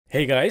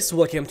Hey guys,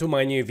 welcome to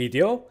my new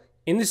video.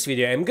 In this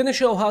video I'm gonna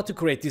show how to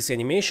create this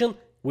animation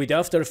with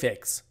After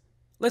Effects.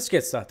 Let's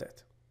get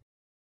started.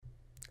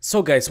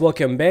 So guys,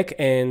 welcome back,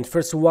 and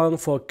first one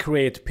for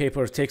create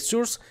paper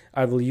textures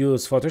I will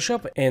use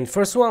Photoshop. And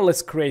first one,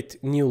 let's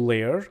create new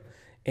layer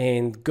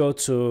and go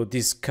to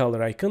this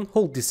color icon,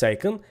 hold this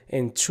icon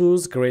and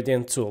choose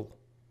gradient tool.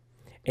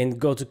 And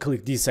go to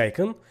click this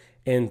icon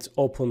and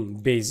open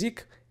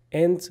basic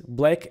and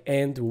black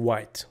and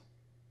white.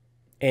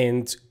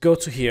 And go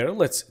to here,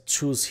 let's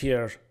choose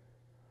here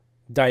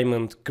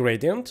diamond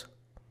gradient,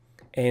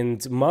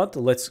 and mud,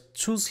 let's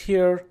choose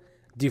here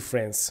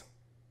difference.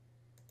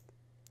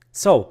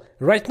 So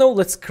right now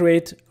let's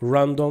create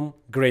random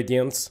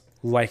gradients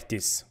like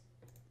this.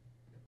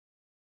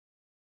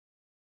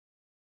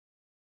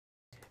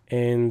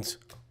 And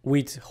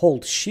with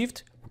hold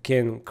shift we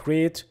can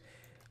create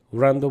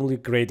randomly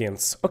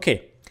gradients.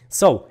 Okay,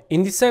 so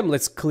in this time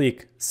let's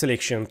click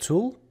selection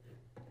tool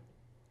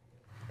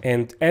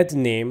and add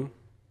name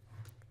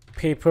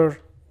paper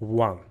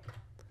 1.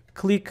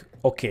 Click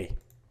OK.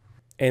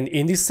 And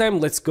in this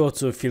time let's go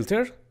to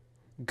filter,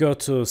 go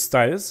to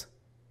styles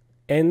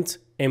and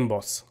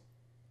emboss.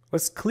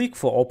 Let's click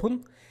for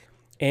open,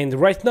 and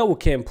right now we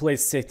can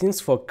place settings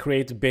for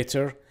create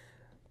better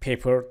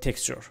paper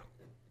texture.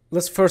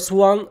 Let's first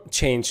one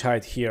change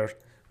height here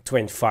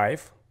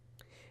 25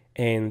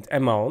 and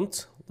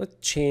amount let's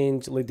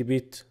change a little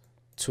bit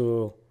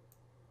to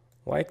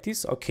like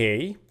this.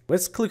 Okay,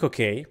 let's click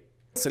OK.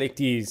 Select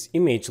this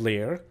image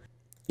layer,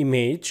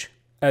 image,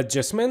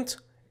 adjustment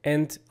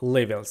and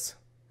levels.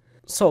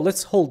 So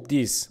let's hold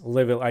this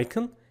level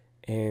icon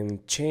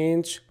and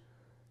change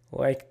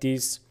like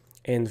this,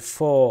 and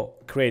for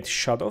create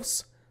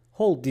shadows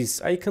hold this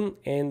icon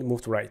and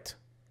move to right.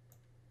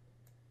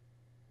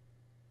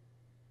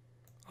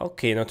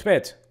 Okay, not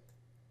bad.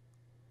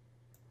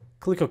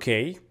 Click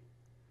OK.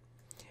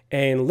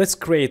 And let's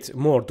create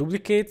more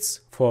duplicates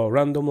for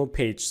random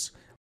pages.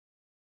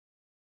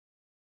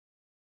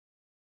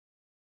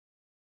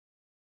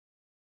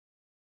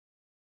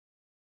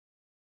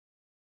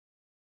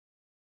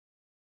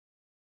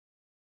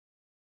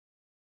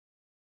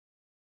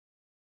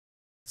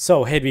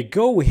 So here we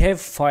go, we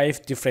have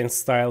 5 different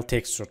style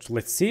textures.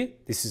 Let's see,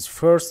 this is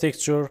first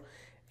texture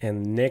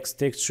and next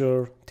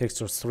texture,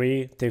 texture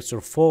 3,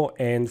 texture 4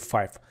 and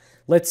 5.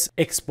 Let's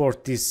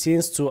export these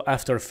scenes to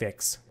After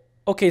Effects.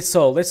 Okay,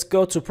 so let's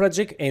go to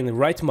project and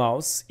right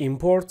mouse,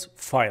 import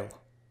file.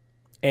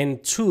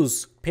 And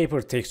choose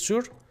paper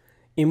texture,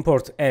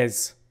 import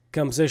as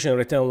composition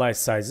rectangular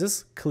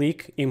sizes,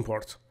 click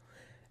import.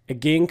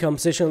 Again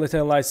composition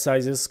rectangular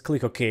sizes,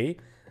 click OK,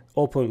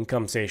 open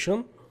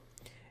composition.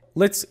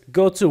 Let's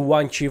go to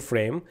one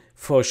keyframe.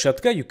 For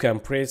shortcut you can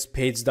press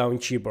page down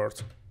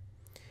keyboard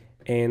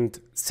and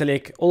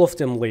select all of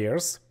them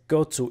layers,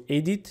 go to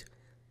edit,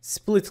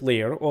 split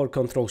layer or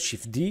Ctrl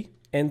Shift D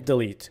and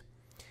delete.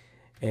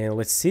 And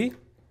let's see.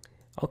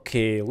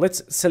 Okay,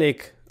 let's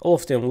select all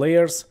of them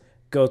layers,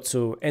 go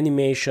to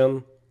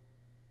animation,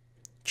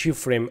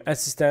 keyframe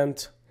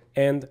assistant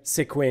and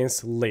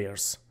sequence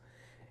layers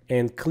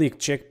and click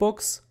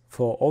checkbox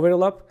for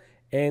overlap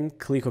and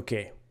click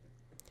OK.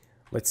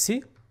 Let's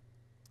see.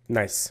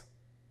 Nice.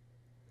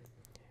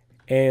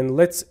 And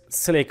let's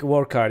select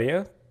work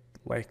area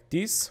like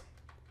this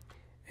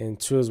and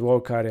choose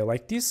work area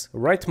like this,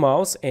 right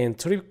mouse and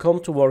come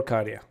to work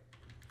area.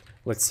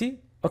 Let's see.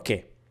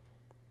 Okay,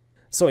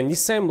 so in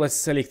this time let's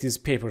select this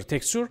paper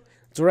texture,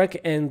 drag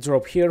and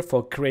drop here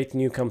for create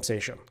new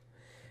composition,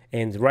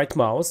 and right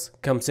mouse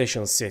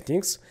composition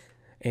settings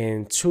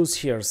and choose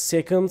here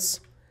seconds,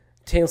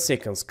 10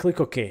 seconds,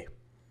 click OK.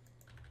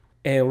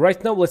 And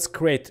right now let's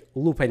create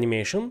loop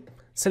animation.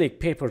 Select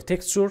paper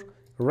texture,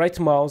 right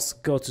mouse,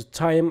 go to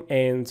time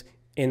and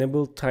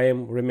enable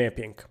time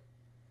remapping.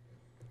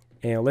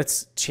 And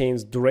let's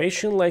change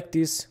duration like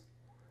this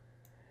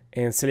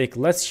and select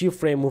last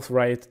keyframe, move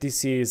right.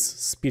 This is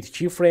speed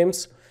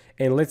keyframes,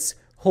 and let's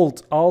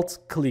hold alt,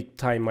 click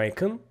time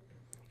icon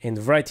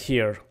and right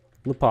here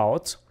loop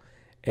out,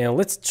 and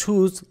let's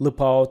choose loop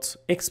out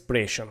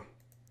expression.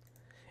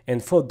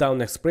 And for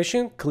down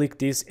expression click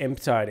this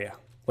empty area.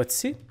 Let's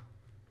see.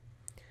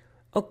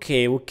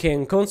 Okay, we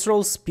can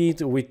control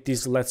speed with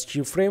this last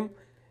keyframe.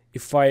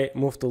 If I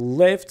move to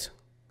left,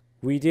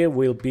 video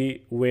will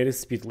be very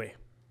speedily.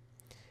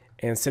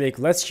 And select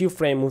last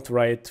keyframe, move to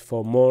right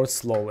for more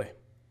slowly.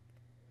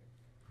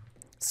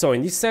 So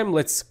in this time,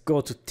 let's go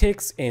to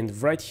text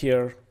and right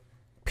here,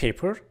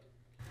 paper,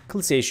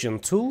 click selection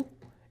tool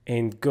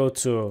and go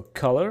to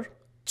color,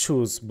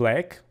 choose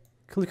black,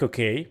 click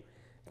OK,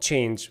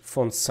 change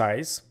font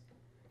size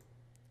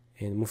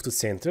and move to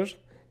center.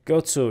 Go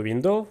to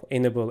window,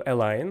 enable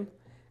align,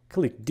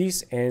 click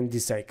this and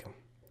this icon.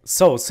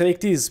 So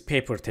select this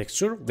paper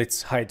texture,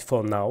 let's hide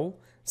for now,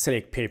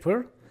 select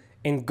paper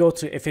and go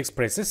to effects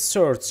presets,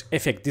 search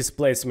effect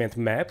displacement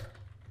map.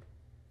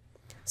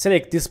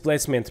 Select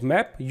displacement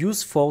map,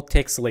 use for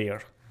text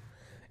layer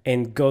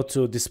and go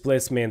to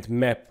displacement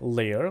map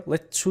layer.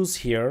 Let's choose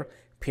here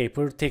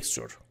paper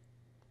texture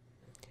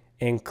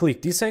and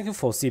click this icon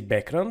for see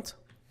background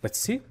Let's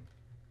see.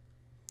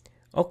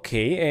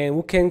 Okay, and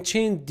we can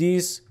change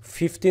this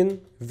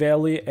 15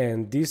 value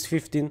and this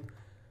 15.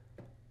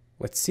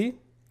 Let's see.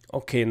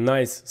 Okay,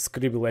 nice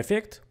scribble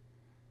effect.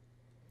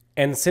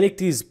 And select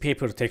this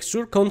paper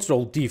texture,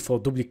 Ctrl D for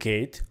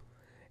duplicate.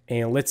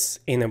 And let's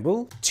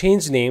enable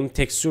change name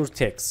texture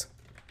text.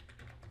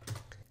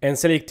 And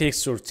select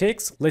texture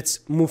text.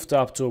 Let's move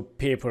up to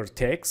paper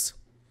text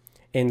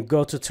and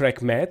go to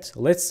track matte.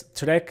 Let's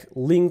track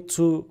link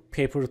to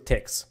paper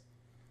text.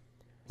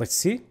 Let's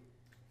see.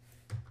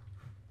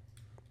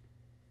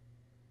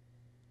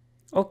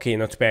 Okay,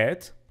 not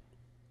bad.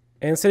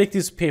 And select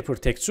this paper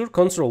texture,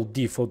 Ctrl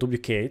D for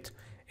duplicate,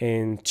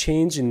 and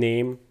change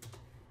name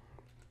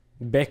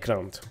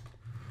background.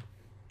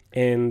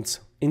 And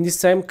in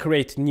this time,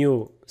 create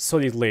new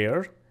solid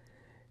layer.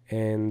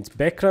 And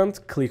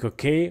background, click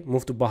OK,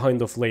 move to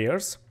behind of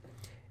layers,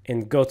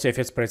 and go to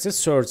FX presets,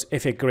 search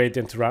effect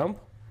gradient ramp,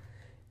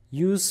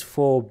 use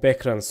for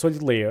background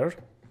solid layer,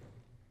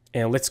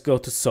 and let's go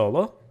to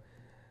solo,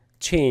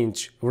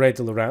 change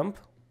radial ramp,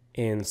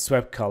 and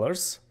swap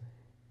colors,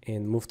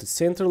 and move to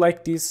center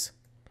like this.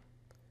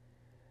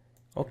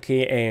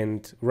 Okay,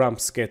 and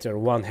ramp scatter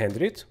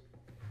 100.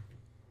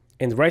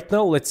 And right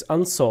now, let's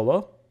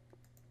unsolo,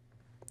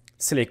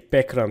 select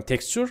background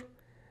texture.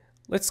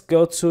 Let's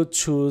go to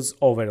choose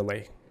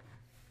overlay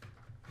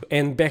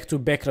and back to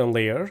background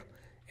layer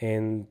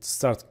and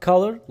start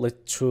color.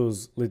 Let's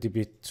choose a little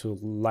bit to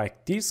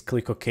like this,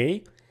 click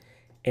OK,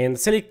 and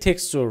select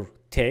texture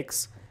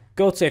text,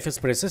 go to FX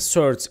presets,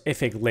 search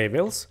effect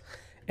levels,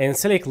 and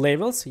select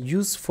levels,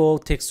 use for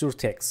texture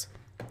text,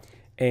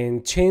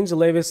 and change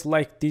levels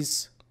like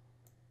this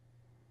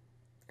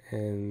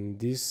and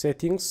these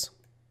settings.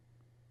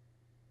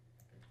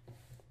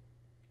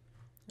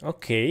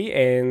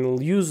 Okay,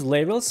 and use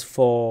levels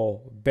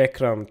for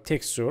background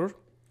texture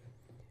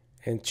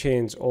and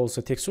change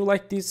also texture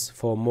like this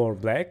for more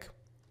black.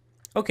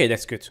 Okay,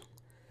 that's good.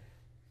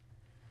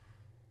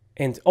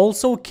 And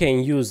also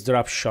can use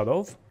drop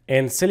shadow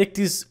and select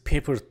this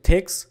paper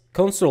text,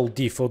 Ctrl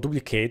D for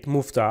duplicate,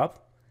 move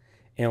up,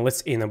 and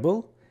let's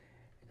enable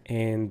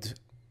and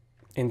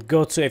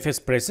go to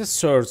FX presets,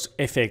 search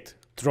effect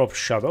drop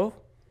shadow,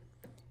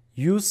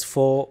 use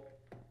for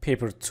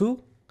paper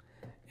 2.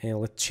 And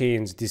let's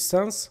change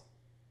distance.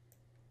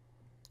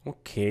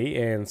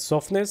 Okay, and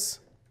softness.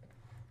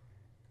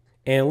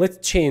 And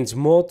let's change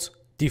mode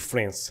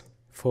difference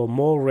for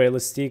more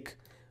realistic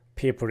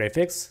paper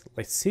effects.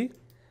 Let's see.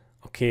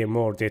 Okay,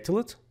 more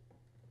detailed.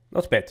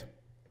 Not bad.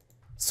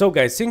 So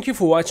guys, thank you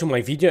for watching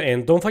my video,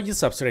 and don't forget to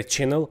subscribe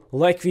channel,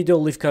 like video,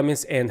 leave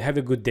comments, and have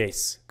a good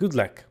days. Good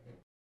luck.